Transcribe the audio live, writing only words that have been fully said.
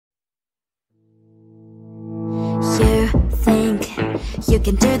You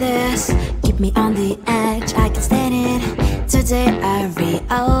can do this, keep me on the edge, I can stand it. Today I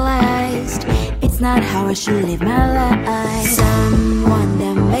realized it's not how I should live my life. Someone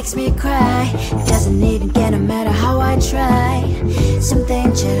that makes me cry doesn't even get no matter how I try. Something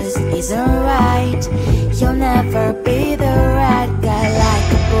just isn't right. You'll never be the right guy.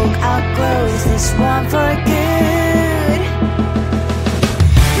 Like a book, I'll close this one for good.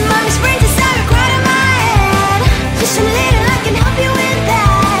 Mommy's brains are starting right in my head. Just a little, I can help you with that.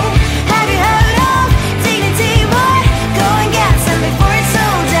 Have you heard of dignity, boy? Go and get some before it's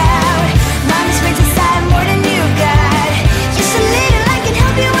sold out. Mommy's brains inside more than you got. Just a little, I can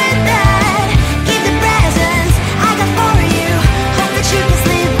help you with that. Keep the presents I got for you. Hope that you can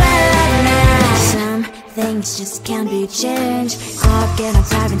sleep well at night. Some things just can't be changed. Talking, I'm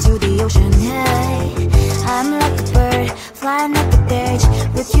diving to the ocean, hey. I'm like a bird, flying up the stage.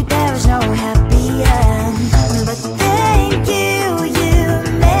 With you there was no happy end. But thank you, you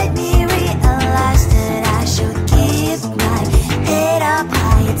made me realize that I should keep my head up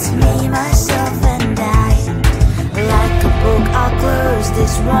high. It's me, myself and I. Like a book, I'll close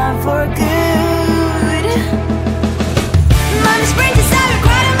this one for good. Mommy's brains is out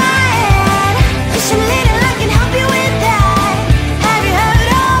right in my head. Just a little, I can help you with that. Have you heard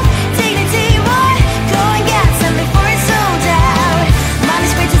of dignity, boy? Go and get some before it's sold out.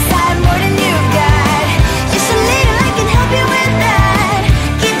 Mommy's brains inside more than you got. Just a little, I can help you with that.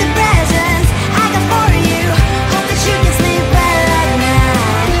 Keep the presents I got for you. Hope that you can sleep well at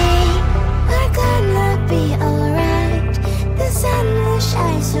night. We're gonna be alright. The sun will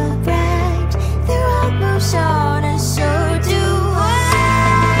shine so bright. The road moves on and so do I.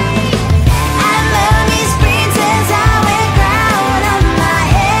 And mommy's brains says I wear crown on my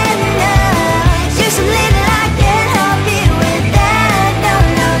head now. Just a little, I can help you with that. No,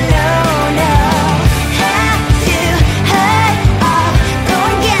 no, no, no. Have you heard of? Go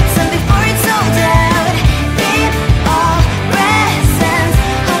and get some before it's sold out. Keep all presents.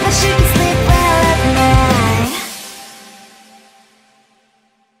 Hope that you can sleep well at night.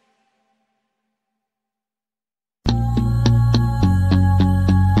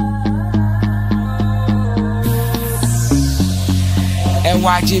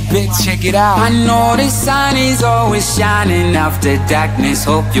 NYG bitch, check it out. I know the sun is always shining after darkness.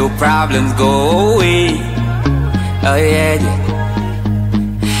 Hope your problems go away. Oh yeah,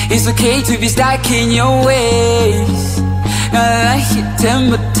 yeah. It's okay to be stuck in your ways. I like your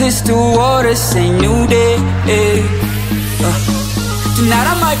temperatures to water, say new day. Tonight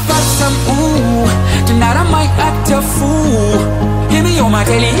I might pop some ooh. Tonight I might act a fool. Hear me on my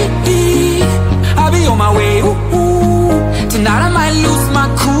daily, I'll be on my way, ooh. Tonight I might lose my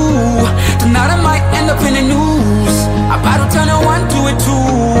cool. Tonight I might end up in the news. I'm about to turn a 1 to a 2.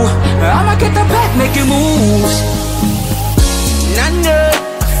 I'ma get the back making moves. Nanda,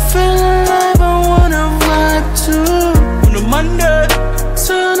 I feel alive, I wanna ride too. On a Monday,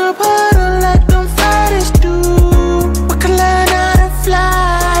 turn up harder like them fighters do. We can learn how to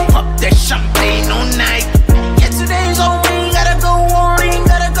fly. Pop that champagne all night. Yesterday's on me, gotta go on in,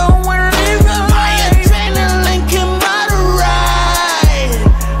 gotta go on in. My adrenaline came out to ride.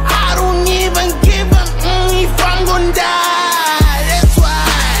 I don't even give a if I'm gonna die. That's why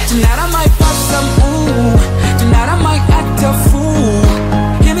tonight I might pop some ooh. Tonight I might act a fool.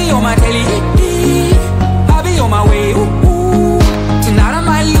 Hear me on my daily, I'll be on my way, ooh. Tonight I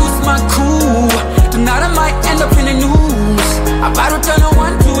might lose my cool. Tonight I might end up in the news. I'm about to turn a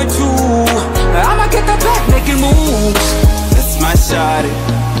 1 to a 2. I'ma get the back making moves. That's my shawty.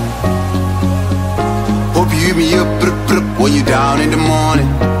 Hope you hit me up, when you down in the morning.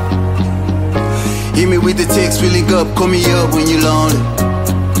 Hit me with the text, we link up, call me up when you lonely.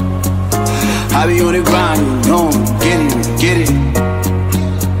 I be on the grind, you know, get it.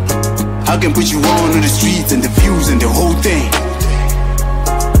 I can put you on the streets and the views and the whole thing.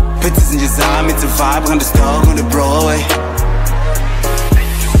 Pictures in your time, it's a vibe, on the star on the Broadway.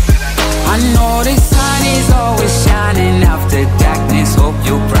 I know the sun is always shining after darkness. Hope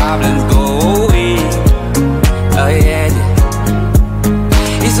your problems go away. Oh yeah,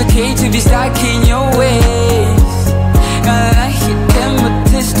 yeah. It's okay to be stuck in your ways. I like your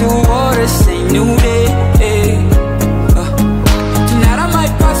temperatures to water, say new day. Tonight I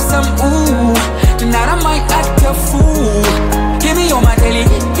might pop some ooh. Tonight I might act a fool. Give me on my daily,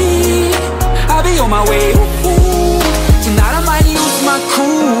 I'll be on my way, ooh. Tonight I might lose my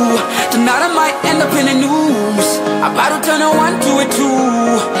cool. Tonight I might end up in the news. I'm about to turn a 1 to a 2.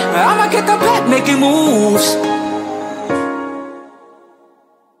 I'ma get the back making moves.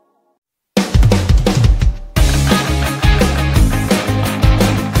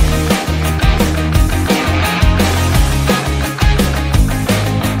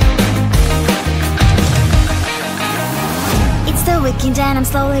 Feeling down, I'm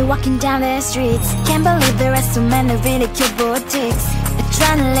slowly walking down the streets. Can't believe there are so many really cute boutiques.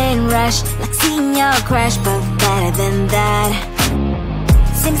 Adrenaline rush, like seeing your crush, but better than that.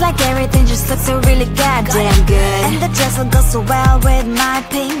 Seems like everything just looks so really goddamn good. And the dress will go so well with my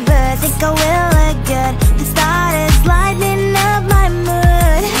pink boots. Think I will look good. The start is lighting up my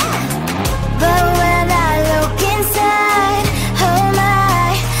mood. But when I look inside, oh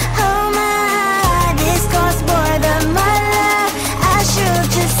my, this costs more than my love. I should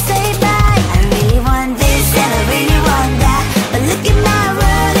just say bye. I really want this and I really want that, but look at my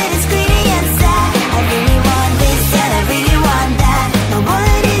world, it is greedy and sad. I really want this and I really want that. My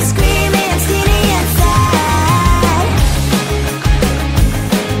wallet is screaming, I'm skinny and sad.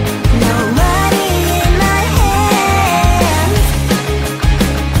 No money in my hands.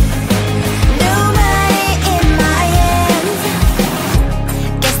 No money in my hands.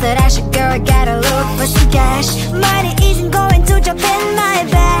 Guess that I should go, I gotta look for some cash. Money isn't going to jump in my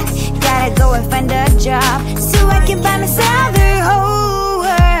back. Gotta go and find a job so I can buy myself the whole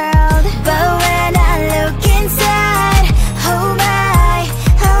world. But when I look inside, oh my,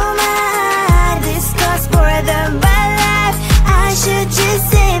 this costs more than my life. I should just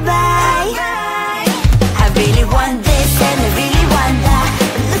say bye. I really want this and I really want that,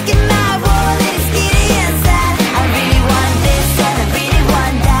 but look at my wallet, it's skinny and sad. I really want this and I really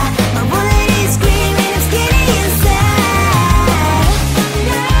want that. My wallet is screaming, I'm skinny and sad.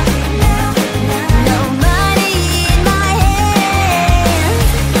 No money in my hands.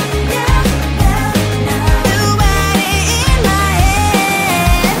 No money in my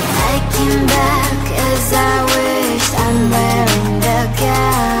hands. I came back as I wished, I'm wearing the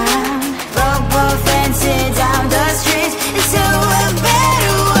gown. Broke both and sit down the streets, it's so a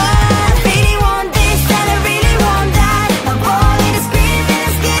better one. Really want this and I really want that. My wallet is screaming,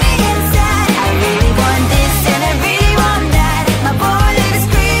 I'm skinny and sad. I really want this and I really want that. My wallet is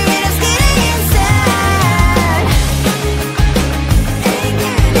screaming, I'm skinny and sad.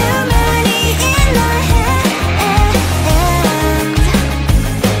 No money in my hands.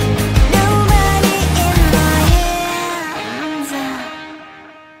 No money in my hands.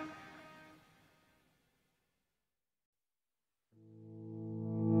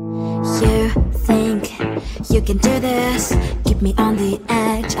 You think you can do this, keep me on the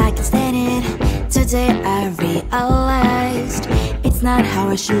edge, I can stand it. Today I realized it's not how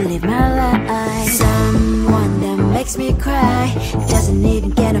I should live my life. Someone that makes me cry doesn't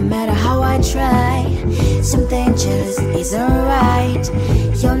even get no matter how I try. Something just isn't right.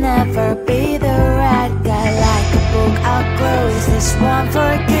 You'll never be the right guy. Like a book, I'll close this one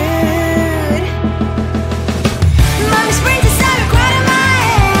for good. Mommy springs inside a cry in my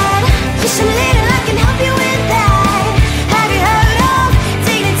head. Just a little, I can help you with that. Have you heard of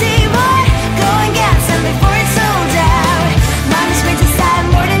dignity, boy? Go and get some before it's sold out. Mommy springs inside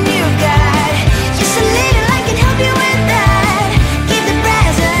more than you've got. Just a little, I can help you with that. Keep the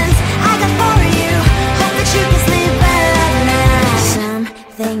presents I got for you. Hope that you can sleep well at night. Some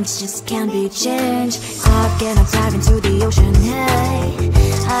things just can't be changed. How can I dive into the ocean? Hey,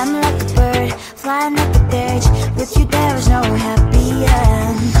 I'm like a bird flying up the cage. With you there is no happy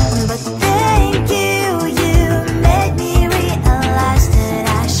end. But thank you, you made me realize that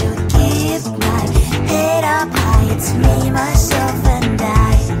I should keep my head up high. It's me, myself and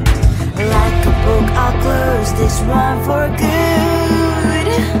I. Like a book, I'll close this one for good.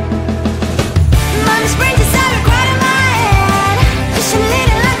 Mommy springs inside a cry in my head. Just a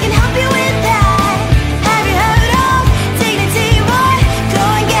little, I can help you with that. Have you heard of dignity, boy? Go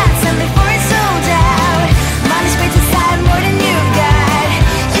and get some before it's sold out. Mommy springs inside more than you've got.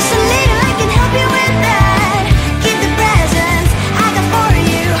 Just a little, I can help you with that. Keep the presents I got for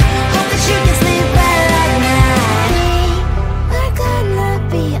you. Hope that you can sleep well at night. We're gonna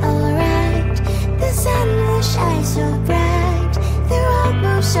be alright. The sun will shine so bright. The road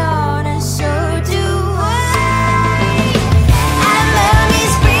moves on and so do I. And mommy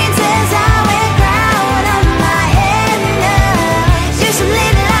springs as I wear crown on my head now. Just a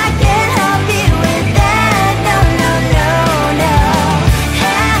little, I can help you with that. No, no, no, no.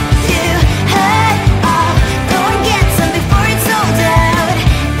 Have you heard of? Go and get some before it's sold out.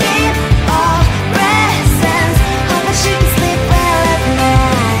 Keep all presents. Hope that you can sleep well at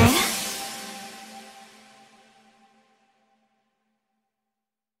night.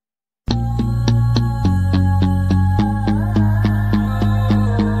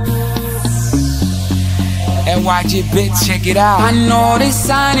 And watch it, bitch, check it out. I know the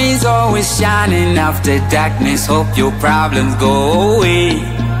sun is always shining after darkness. Hope your problems go away.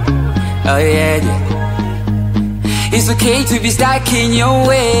 Oh yeah, yeah. It's okay to be stuck in your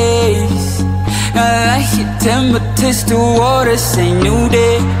ways. like your temperatures to water, say new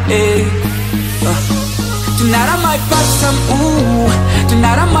day. Tonight I might buy some, ooh.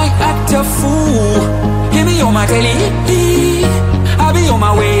 Tonight I might act a fool. Hear me on my daily, I'll be on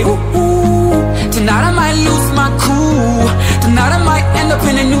my way, ooh. Tonight I might lose my cool. Tonight I might end up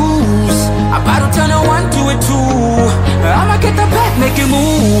in the news. I'm about to turn a 1 to a 2. I'ma get the back making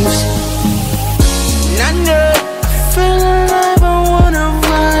moves. Nana, I feel alive, I wanna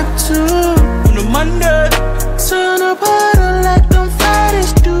vibe too. On a Monday, turn up harder like them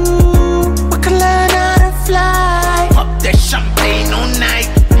Fridays do. We can learn how to fly. Pop that champagne all night.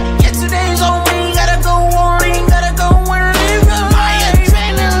 Yesterday's on me, gotta go on in, gotta go and live it. My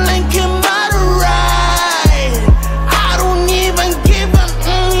adrenaline can buy the ride. I don't even give a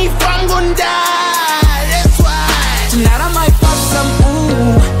if I'm gonna die. That's why tonight I might pop some,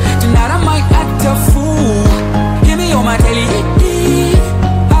 ooh. Tonight I might act a fool. Hear me on my daily,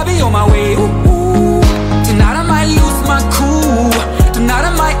 I'll be on my way, ooh. Tonight I might lose my cool. Tonight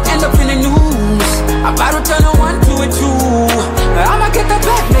I might end up in the news. I'm about to turn a 1 to a 2. I'ma get the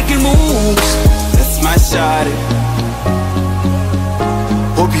back making moves. That's my shawty.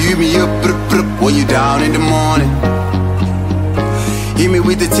 Hope you hit me up, when you down in the morning. Hit me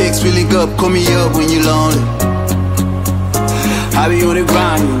with the text, feeling up, call me up when you lonely. I be on the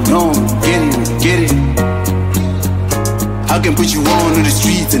grind, you know me, get it. I can put you on the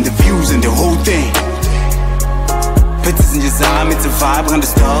streets and the views and the whole thing. Pictures in your time, it's a vibe on the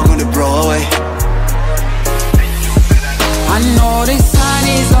star on the Broadway. I know the sun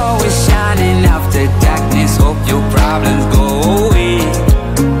is always shining after darkness. Hope your problems go away.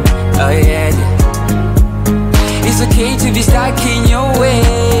 Oh yeah. It's okay to be stuck in your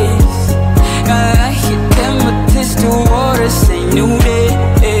ways. I like your temperatures to water, say new day.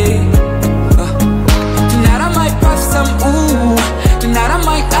 Tonight I might pop some, ooh. Tonight I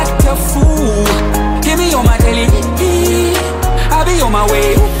might act a fool. Give me on my daily, I'll be on my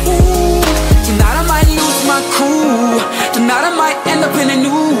way, ooh. Tonight I might lose my cool. Tonight I might end up in the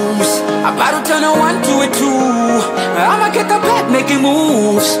news. I'm about to turn a 1 to a 2. I'ma get the back making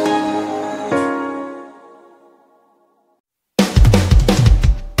moves.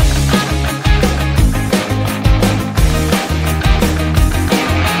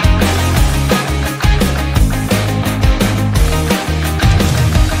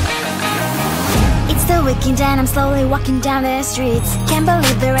 And I'm slowly walking down the streets. Can't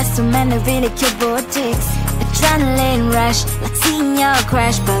believe there are so many really cute boutiques. Adrenaline rush, like seeing your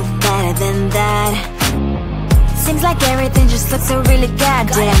crush, but better than that. Seems like everything just looks so really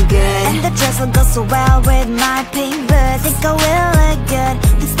goddamn good. And the dress will go so well with my pink boots. Think I will look good.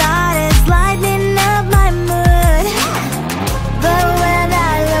 The start is lighting up my mood. But when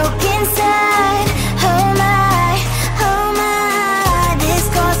I look inside, oh my, this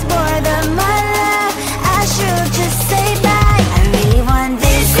costs more than my love. I should just say bye. I really want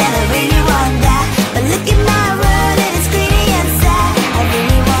this and I really want that, but look at my world, it is pretty and sad. I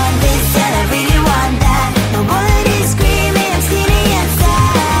really want this and I really want that. My wallet is screaming, I'm skinny and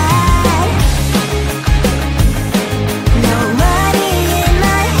sad. No money in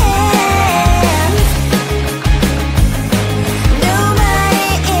my hands. No money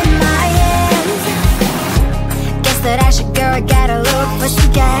in my hands. Guess that I should go, I gotta look for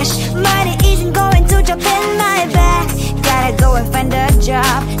some cash. Money isn't going to jump in my back. Gotta go and find a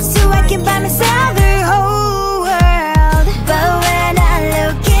job so I can buy myself the whole world. But when I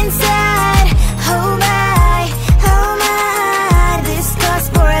look inside, oh my, this costs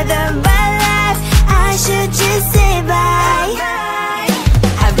more than my life. I should just say bye.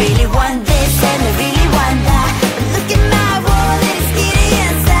 I really want this and I really want that, but look at my wallet, it's skinny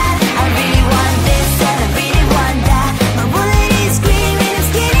and sad. I really want this and I really want that. My wallet is screaming, I'm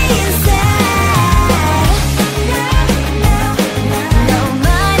skinny and sad. No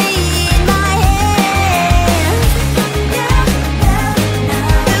money in my hands.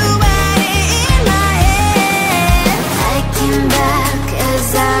 No money in my hands. I came back as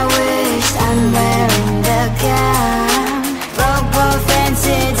I wished. I'm wearing the gown. Broke both and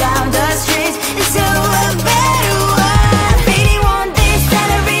sit down the streets. It's so a better one. I really want this and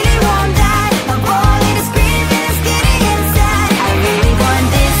I really want that. My wallet is screaming, it's getting inside. I really want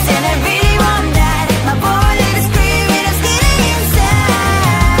this and I really want that. My wallet is screaming, it's getting inside.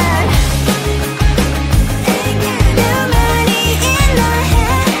 No money in my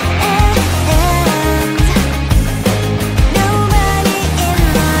hands. No money in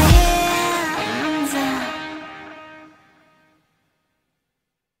my hands.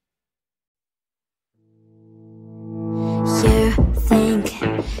 You think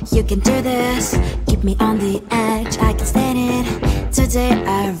you can do this? Keep me on the edge, I can stand it. Too day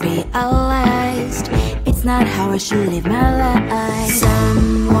I realized it's not how I should live my life.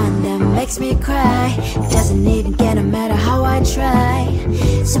 Someone that makes me cry doesn't even get no matter how I try.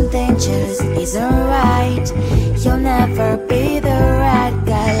 Something just isn't right. You'll never be the right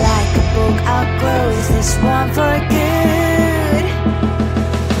guy. Like a book, I'll close this one for good.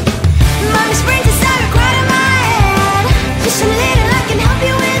 Mommy springs inside a crowd in my head. Just a little, I can help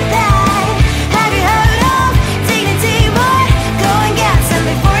you with that. Have you heard of dignity, boy? Go and get some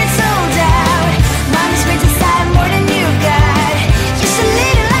before it's sold out. Mommy springs inside more than you got. Just a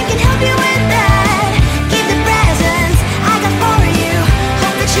little, I can help you with that. Keep the presents I got for you.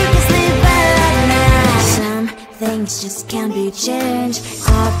 Hope that you can sleep well at night. Some things just can't be changed.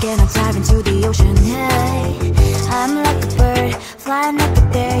 I'll get on dive into the ocean, hey. I'm like a bird, flying up the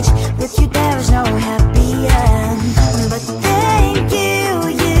cage. With you there is no happy end. But thank you,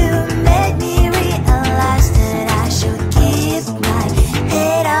 you made me realize that I should keep my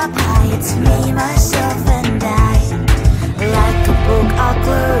head up high. It's me, myself and I. Like a book, I'll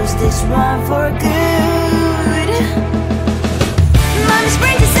close this one for good. Mommy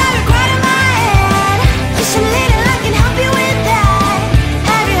springs inside a crowd in my head. Just a little, I can help you with that.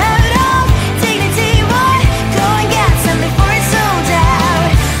 Have you heard of dignity, boy? Go and get some before it's sold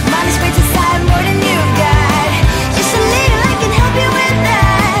out. Mommy springs inside more than you got. Just a little, I can help you with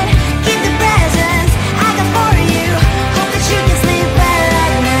that. Keep the presents I got for you. Hope that you can sleep well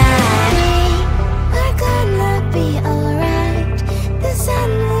at night. We're gonna be alright. The sun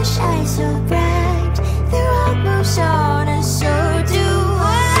will shine so bright. The road moves on and so do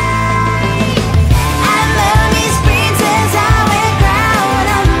I. And mommy's princess, I wear crown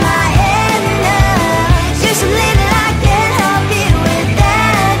on my head now. Just a little, I can help you with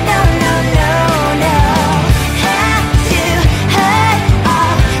that. No, no, no, no. Have you heard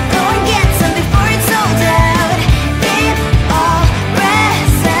of? Go and get some before it's sold out. Keep all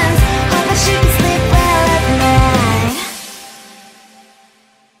presents. Hope that you can sleep well at night.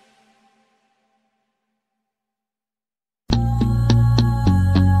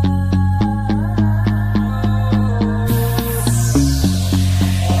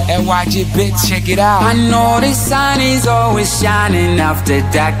 And watch it, bitch, check it out. I know the sun is always shining after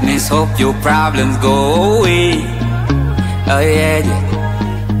darkness. Hope your problems go away. Oh yeah,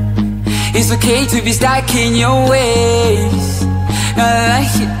 yeah. It's okay to be stuck in your ways. I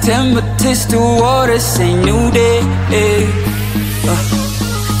like your temperatures to water, say new day.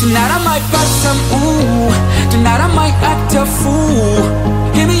 Tonight I might bust some ooh. Tonight I might act a fool.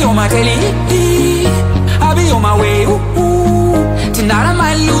 Hear me on my daily, I'll be on my way, ooh. Tonight I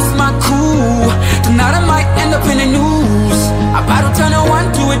might lose my cool. Tonight I might end up in the news. About to turn a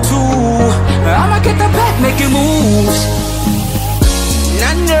 1 to a 2. I'ma get the back making moves.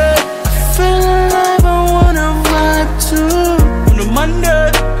 Nana, I feel alive, I wanna vibe too. On a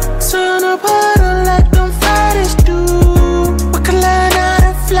Monday, turn up harder like them Fridays do. We can learn how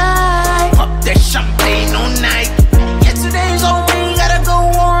to fly. Pop that champagne all night. Yesterday's all we gotta go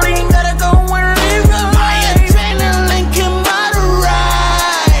on, gotta go on. My adrenaline came by the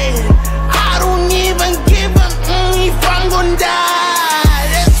ride. I don't even give a if I'm gonna die.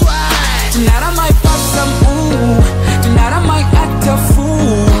 That's why Tonight I might pop some ooh. Tonight I might act a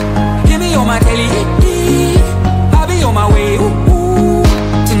fool. Hear me on my daily, I'll be on my way, ooh.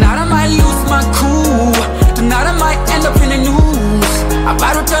 Tonight I might lose my cool. Tonight I might end up in the news.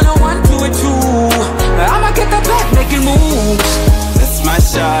 About to turn a 1 to a 2. I'ma get the back making moves. That's my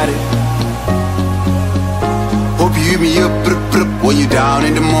shawty. Hope you hit me up, when you down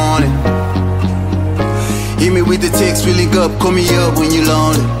in the morning. Hit me with the text, feeling up, call me up when you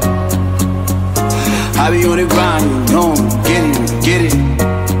lonely. I be on the grind, you know me, get it.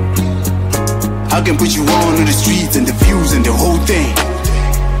 I can put you on to the streets and the views and the whole thing.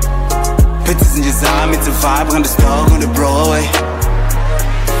 Pictures in your time, it's a vibe on the star on the Broadway.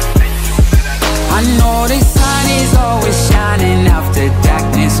 I know the sun is always shining after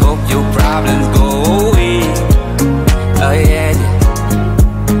darkness. Hope your problems go away. Oh yeah, yeah.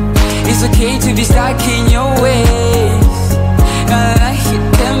 It's okay to be stuck in your ways. I like your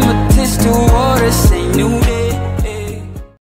temperatures to water, say new day.